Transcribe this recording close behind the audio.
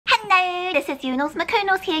Hi, this is Eunice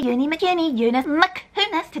McCoonals here, Uni McCuney, Eunice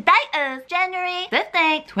McCoonus. Today is January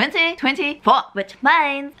 15th, 2024, which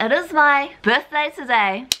means it is my birthday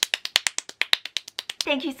today.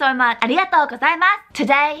 Thank you so much. ありがとうございます。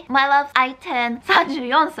Today, my loves, I turn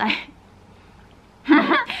 34歳。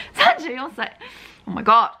34歳。Oh my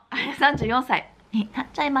god. 34歳になっ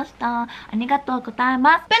ちゃいました。ありがとうござい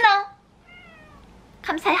ます。Bruno!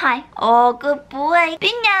 Come say hi. Oh, good boy.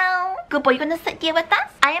 Bruno! Good boy, you gonna sit here with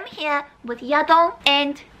us? I am here with Yadong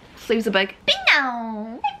and sleeves are big.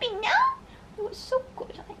 Bruno! Hey, Bruno! You were so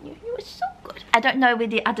good, aren't you? You were so good. I don't know where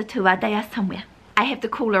the other two are. They are somewhere. I have the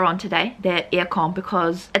cooler on today, the aircon,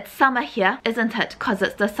 because it's summer here, isn't it? Because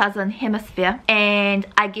it's the southern hemisphere and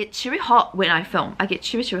I get cherry hot when I film. I get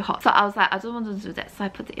cherry hot. So I was like, I don't want to do that, so I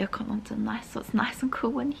put the aircon on to nice, so it's nice and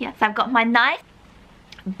cool in here. So I've got my nice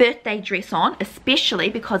birthday dress on, especially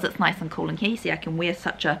because it's nice and cool in here. You see, I can wear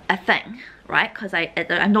such a thing, right? Because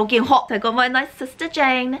I'm not getting hot. So I got my nice Sister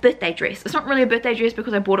Jane birthday dress. It's not really a birthday dress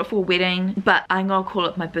because I bought it for a wedding, but I'm gonna call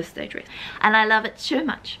it my birthday dress, and I love it too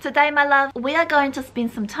much. Today, my love, we are going to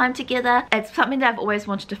spend some time together. It's something that I've always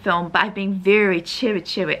wanted to film, but I've been very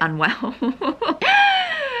cherry unwell.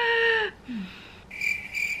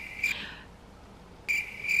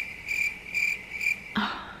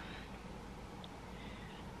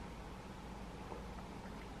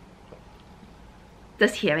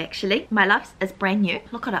 This here actually, my loves, is brand new.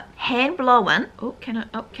 Look at it, hand blown. Oh, can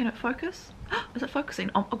it focus? Is it focusing?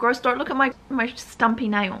 Oh, gross, don't look at my stumpy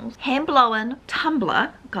nails. Hand blown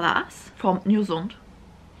tumbler glass from New Zealand.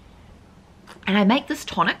 And I make this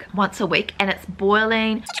tonic once a week and it's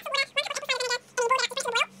boiling.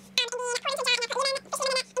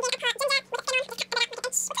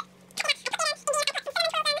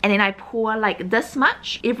 And then I pour like this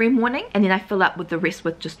much every morning, and then I fill up with the rest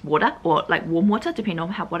with just water or like warm water, depending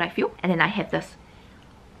on what I feel. And then I have this.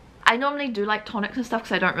 I normally do like tonics and stuff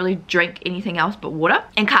because I don't really drink anything else but water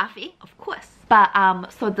and coffee, of course. But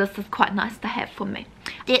so this is quite nice to have for me.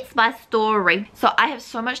 That's my story. So I have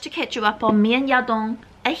so much to catch you up on. Me and Yadong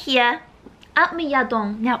are here. Aren't me,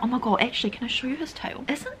 Yadong? Now, oh my god, actually, can I show you his tail?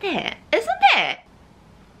 Isn't that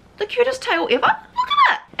the cutest tail ever? Look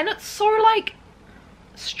at it. And it's so like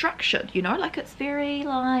structured, you know, like it's very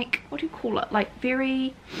like, what do you call it, like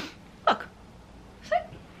very, look, see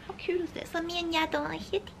how cute is that? So me and Yadong are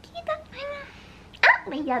here together. Aren't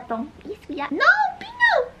we, Yadong? Yes we are. No,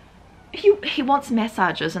 Bruno! He wants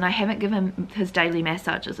massages and I haven't given him his daily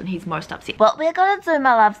massages and he's most upset. What we're gonna do,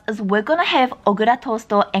 my loves, is we're gonna have ogura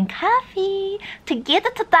toast and coffee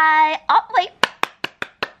together today, aren't we?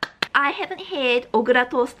 I haven't had ogura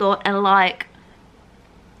toast in like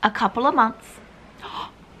a couple of months.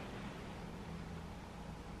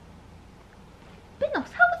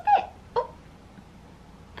 Goodness, how was that? Oh.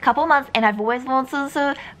 A couple months, and I've always wanted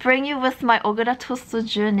to bring you with my ogura toast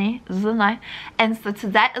journey, and so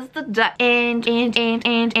today is the day. And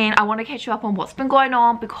I want to catch you up on what's been going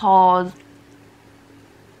on because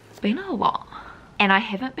it's been a lot. And I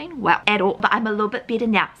haven't been well at all, but I'm a little bit better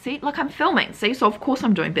now. See, like I'm filming, see, so of course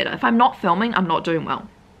I'm doing better. If I'm not filming, I'm not doing well.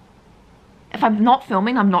 If I'm not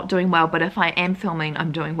filming, I'm not doing well, but if I am filming,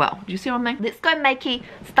 I'm doing well. Do you see what I mean? Let's go makey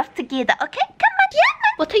stuff together, okay? Come on, yeah.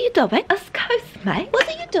 What are you doing? Of course, mate. What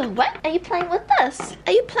are you doing? Are you playing with this?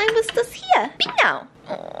 Are you playing with this here? No.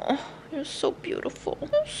 Oh, you're so beautiful.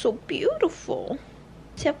 You're so beautiful.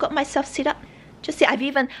 See, I've got myself set up. Just see, I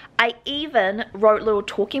even wrote little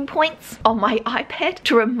talking points on my iPad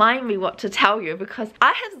to remind me what to tell you because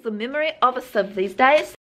I have the memory of a sieve these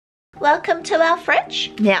days. Welcome to our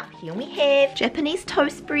fridge. Now here we have Japanese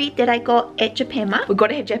toast bread that I got at Japanma. We've got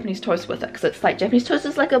to have Japanese toast with it because it's like Japanese toast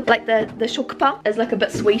is like the shokupan is like a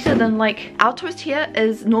bit sweeter than like our toast here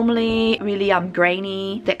is normally really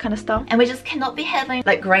grainy, that kind of stuff. And we just cannot be having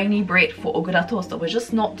like grainy bread for ogura toast. We're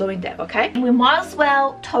just not doing that, okay? And we might as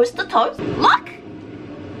well toast the toast. Look!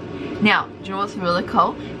 Now, do you know what's really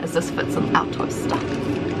cool? Is this fits in our toaster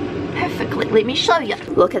perfectly. Let me show you.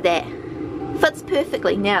 Look at that. Fits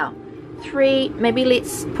perfectly. Now 3, maybe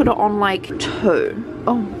let's put it on like 2.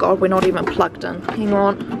 Oh god, we're not even plugged in. Hang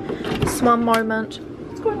on, just one moment.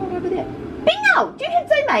 What's going on over there? Bingo! Do you have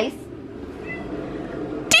zoomies?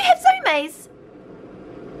 Do you have zoomies?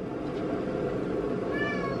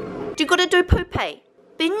 Do you gotta do poopy?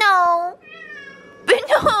 Bingo!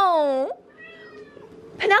 Bingo!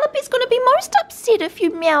 Penelope's gonna be most upset if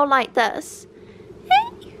you meow like this.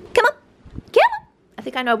 Hey, come on, come on. I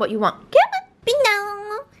think I know what you want. Come on, Bingo.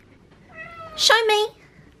 Show me.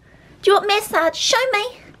 Do you want massage? Show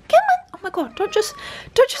me. Come on. Oh my god, don't just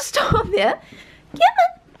stop there. Come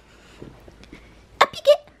on. Up you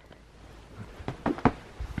get.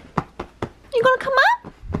 You gonna come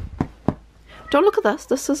up? Don't look at this.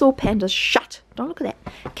 This is all pandas. Shut. Don't look at that.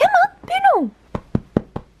 Come on, Bruno.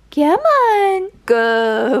 Come on.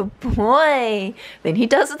 Good boy. Then he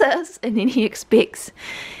does this, and then he expects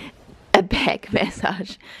a back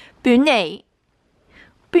massage. Bunny.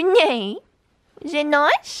 Bunny. Is it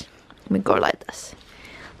nice? Let me go like this.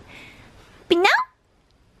 Bunny.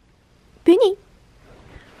 Bunny.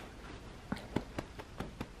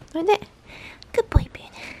 Like that. Good boy,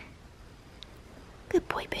 Ben. Good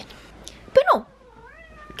boy, Ben. Bruno.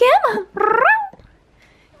 Come on.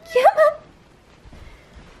 Come on.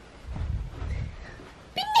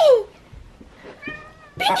 Benny.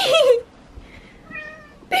 Benny.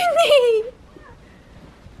 Benny.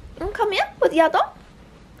 You want to come here with Yado?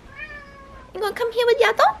 You want to come here with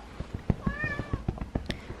Yado?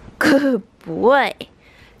 Good boy. Do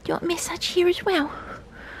you want massage here as well?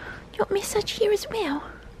 Do you want massage here as well?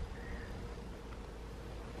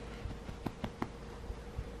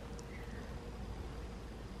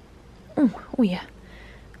 Oh yeah.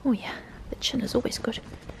 Oh yeah. The chin is always good.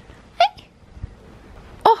 Hey!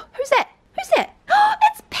 Oh, who's that? Who's that? Oh,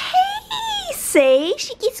 it's Peggy! See?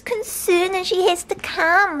 She gets concerned and she has to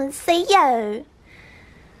come and see you.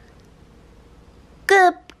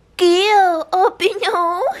 Good girl. Oh,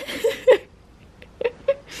 Bino.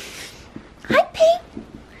 Hi, P.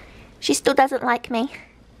 She still doesn't like me.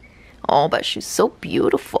 Oh, but she's so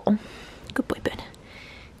beautiful. Good boy, Ben.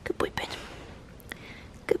 Good boy, Ben.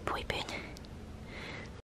 Good boy, Ben.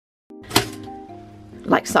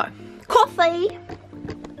 Like so. Coffee!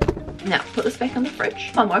 Now, put this back in the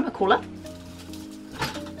fridge. One more, my cooler.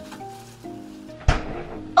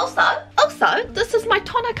 Also, this is my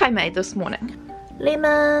tonic I made this morning.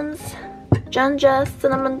 Lemons, ginger,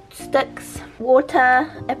 cinnamon sticks,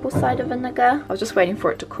 water, apple cider vinegar. I was just waiting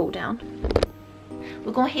for it to cool down.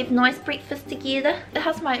 We're gonna have nice breakfast together.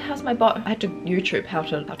 How's my bow? I had to YouTube how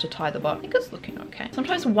to tie the bow. I think it's looking okay.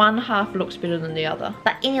 Sometimes one half looks better than the other.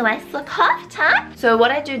 But anyway, so half time. So what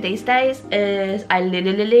I do these days is I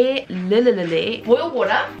boil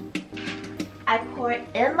water. I pour it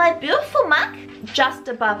in my beautiful mug just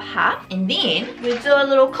above half, and then we do a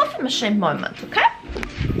little coffee machine moment, okay?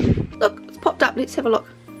 Look, it's popped up. Let's have a look.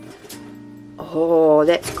 Oh,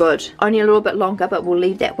 that's good. Only a little bit longer, but we'll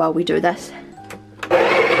leave that while we do this.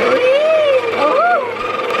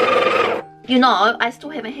 You know, I still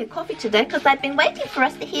haven't had coffee today because I've been waiting for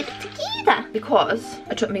us to have it together. Because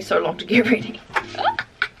it took me so long to get ready.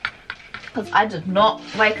 Because I did not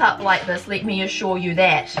wake up like this, let me assure you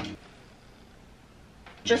that.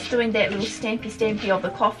 Just doing that little stampy of the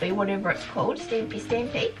coffee, whatever it's called,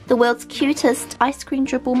 stampy. The world's cutest ice cream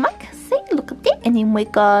dribble mug. See, look at that. And then we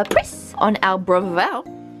go press on our Bravo.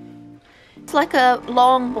 It's like a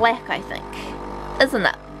long black, I think. Isn't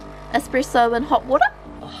it? Espresso and hot water.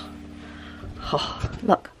 Oh,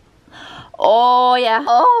 look. Oh yeah.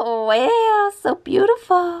 Oh wow, so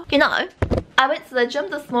beautiful. You know, I went to the gym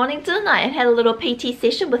this morning, didn't I? And had a little PT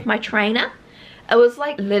session with my trainer. It was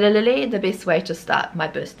like literally the best way to start my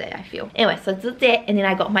birthday, I feel. Anyway, so I did that and then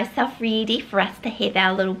I got myself ready for us to have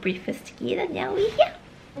our little breakfast together. Now we're here.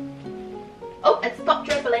 Oh, it stopped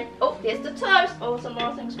dribbling. Oh, there's the toast. Oh, there's a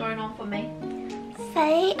lot of things going on for me.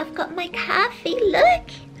 Say, I've got my coffee, look.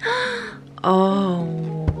 Oh,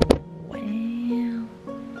 wow.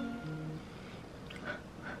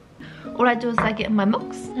 All I do is I get my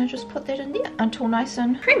mix and I just put that in there until nice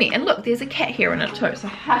and creamy. And look, there's a cat here in it too. So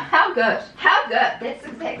how good? How good? That's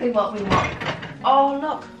exactly what we want. Oh,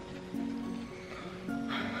 look.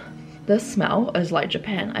 This smell is like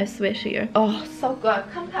Japan, I swear to you. Oh, so good.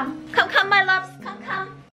 Come, my loves.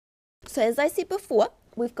 Come. So as I said before,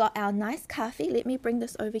 we've got our nice coffee. Let me bring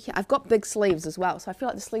this over here. I've got big sleeves as well, so I feel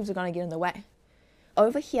like the sleeves are going to get in the way.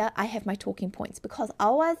 Over here, I have my talking points because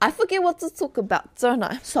otherwise I forget what to talk about, don't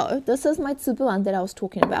I? So this is my tsubuan that I was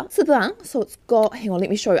talking about. Tsubuan, so it's got, hang on, let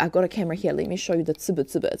me show you. I've got a camera here. Let me show you the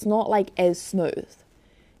tsubu. It's not like as smooth.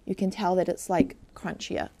 You can tell that it's like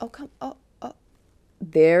crunchier. Oh, come, oh.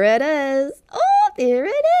 There it is. Oh, there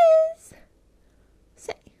it is.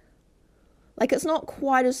 See? Like it's not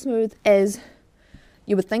quite as smooth as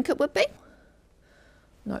you would think it would be.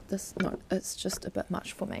 No, it's just a bit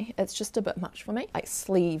much for me. It's just a bit much for me. Like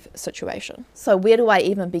sleeve situation. So where do I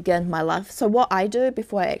even begin, my love? So what I do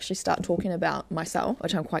before I actually start talking about myself,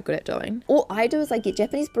 which I'm quite good at doing, all I do is I get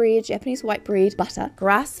Japanese bread, Japanese white bread, butter,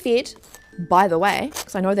 grass-fed, by the way,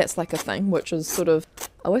 because I know that's like a thing, which is sort of,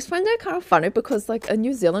 I always find that kind of funny because like in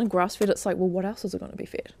New Zealand, grass-fed, it's like, well, what else is it going to be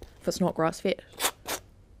fed if it's not grass-fed?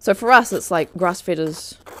 So for us, it's like grass-fed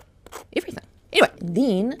is everything. Anyway,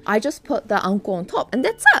 then I just put the anko on top and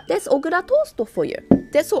that's it. That's ogura toast for you.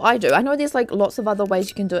 that's what I do. I know there's like lots of other ways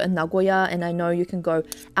you can do it in Nagoya, and I know you can go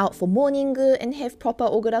out for morning and have proper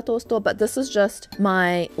ogura toasto, but this is just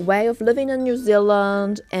my way of living in New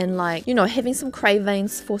Zealand and like, you know, having some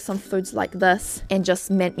cravings for some foods like this, and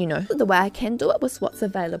just meant, you know, the way I can do it with what's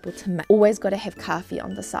available to me. Always got to have coffee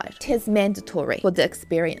on the side. It is mandatory for the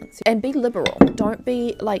experience. And be liberal. Don't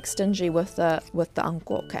be like stingy with the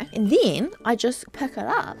anko, okay? And then I just pick it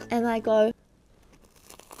up and I go,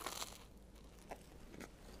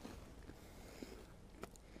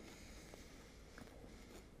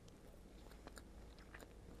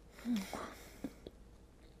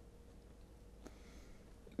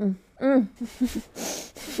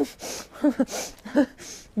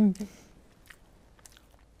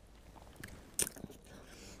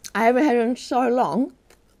 I haven't had it in so long.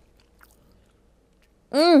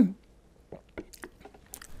 It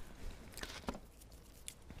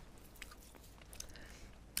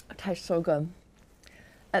tastes so good.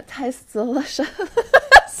 It tastes delicious.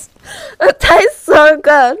 It tastes so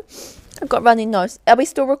good. I've got runny nose. Are we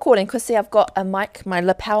still recording? Because see, I've got a mic, my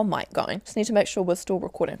lapel mic going. Just need to make sure we're still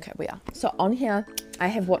recording. Okay, we are. So on here, I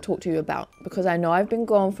have what to talk to you about, because I know I've been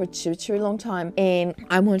gone for a too long time, and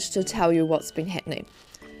I wanted to tell you what's been happening.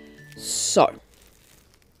 So,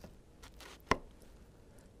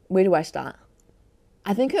 where do I start?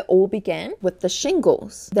 I think it all began with the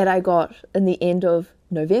shingles that I got in the end of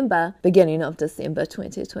November, beginning of December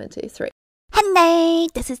 2023. Hello,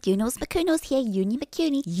 this is Eunice McCunis here,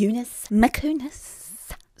 Eunice McCunis.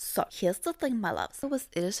 So here's the thing, my loves. I was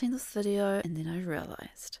editing this video and then I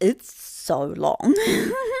realized it's so long.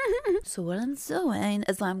 So what I'm doing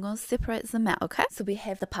is I'm going to separate them out, okay? So we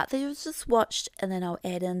have the part that you just watched, and then I'll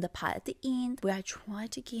add in the part at the end where I try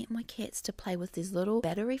to get my cats to play with these little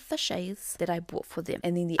battery fishies that I bought for them.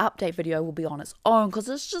 And then the update video will be on its own because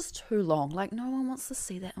it's just too long. Like, no one wants to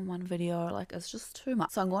see that in one video. Like, it's just too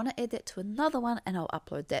much. So I'm going to add that to another one and I'll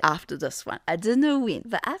upload that after this one. I don't know when,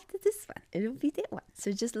 but after this one, it'll be that one.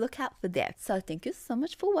 So just look out for that. So thank you so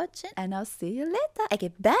much for watching, and I'll see you later.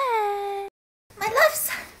 Okay, bye. My loves,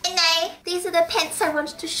 and these are the pants I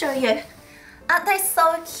wanted to show you. Aren't they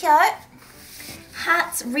so cute?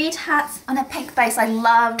 Hearts, red hearts on a pink base. I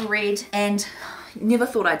love red, and never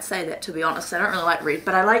thought I'd say that, to be honest. I don't really like red,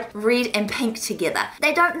 but I like red and pink together.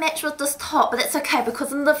 They don't match with this top, but that's okay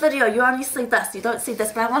because in the video you only see this, you don't see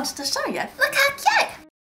this, but I wanted to show you. Look how cute!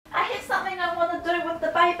 I have something I want to do with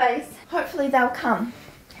the babies. Hopefully they'll come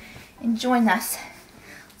and join us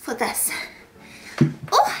for this.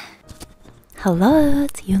 Oh! Hello,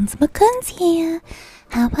 it's Eunice McCunis here.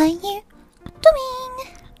 How are you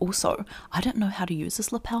doing? Also, I don't know how to use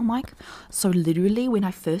this lapel mic, so literally when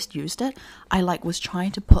I first used it, I like was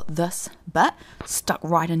trying to put this bit stuck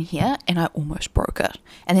right in here and I almost broke it.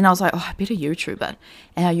 And then I was like, oh, I better YouTube it.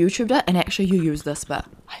 And I YouTubed it, and actually you use this bit.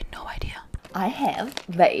 I had no idea. I have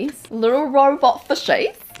these little robot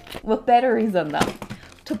fishies with batteries in them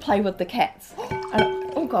to play with the cats.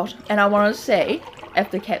 Oh god. And I want to see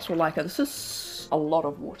if the cats will like it. This is a lot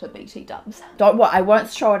of water, BT dubs. Don't worry, I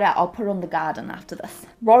won't show it out. I'll put it on the garden after this.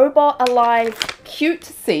 Robot Alive Cute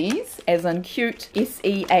Seas, as in cute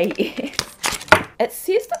S-E-A-S. It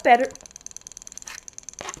says the battery...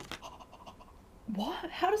 What?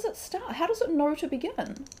 How does it start? How does it know to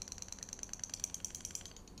begin?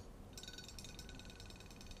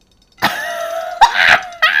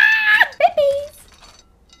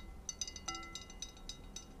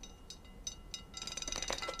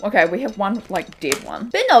 Okay, we have one, like, dead one.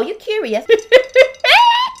 But no, you're curious.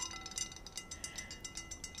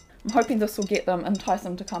 I'm hoping this will get them, entice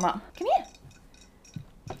them to come up. Come here.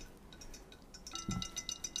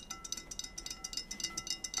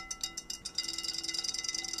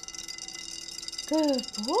 Good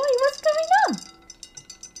boy, what's going on?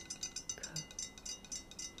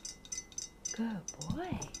 Good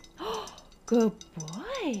boy. Good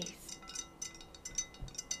boys.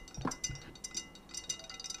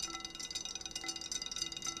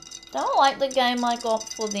 Don't like the game I got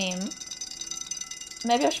for them.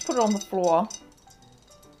 Maybe I should put it on the floor.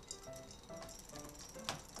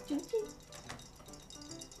 But no,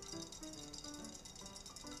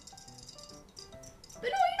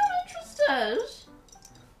 you're not interested.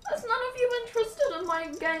 There's none of you interested in my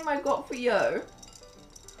game I got for you. Aww.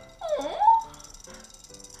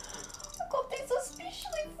 I got these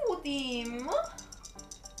especially for them.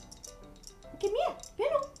 Come here,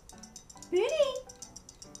 Benno. Benny.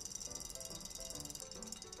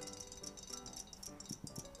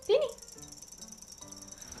 Benny.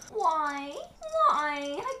 Why?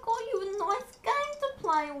 Why? I got you a nice game to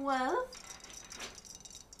play with.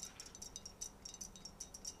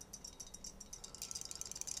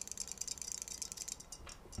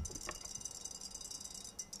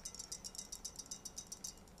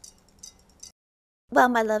 Well,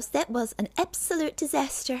 my loves, that was an absolute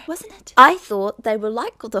disaster, wasn't it? I thought they were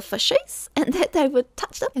like the fishies and that they would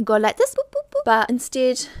touch them and go like this, boop, boop, boop. But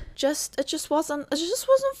instead, it just wasn't for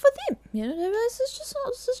them. You know, this is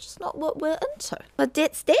just not what we're into. But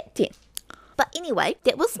that's that then. But anyway,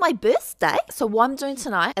 that was my birthday. So what I'm doing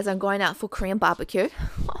tonight is I'm going out for Korean barbecue.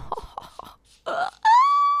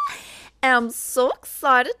 And I'm so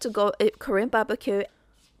excited to go eat Korean barbecue.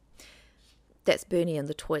 That's Bernie in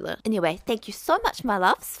the toilet. Anyway, thank you so much, my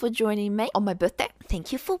loves, for joining me on my birthday.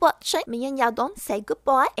 Thank you for watching. Me and Yadon say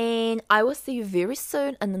goodbye. And I will see you very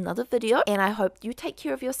soon in another video. And I hope you take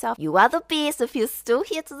care of yourself. You are the best. If you're still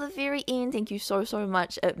here to the very end, thank you so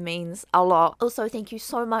much. It means a lot. Also, thank you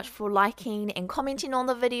so much for liking and commenting on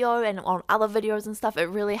the video and on other videos and stuff. It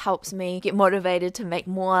really helps me get motivated to make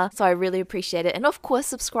more. So I really appreciate it. And of course,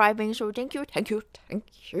 subscribing. So thank you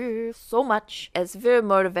so much. It's very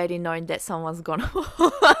motivating knowing that someone's gonna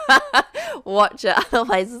watch it,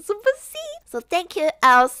 otherwise it's super see. So thank you,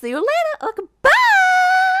 I'll see you later. Okay, bye.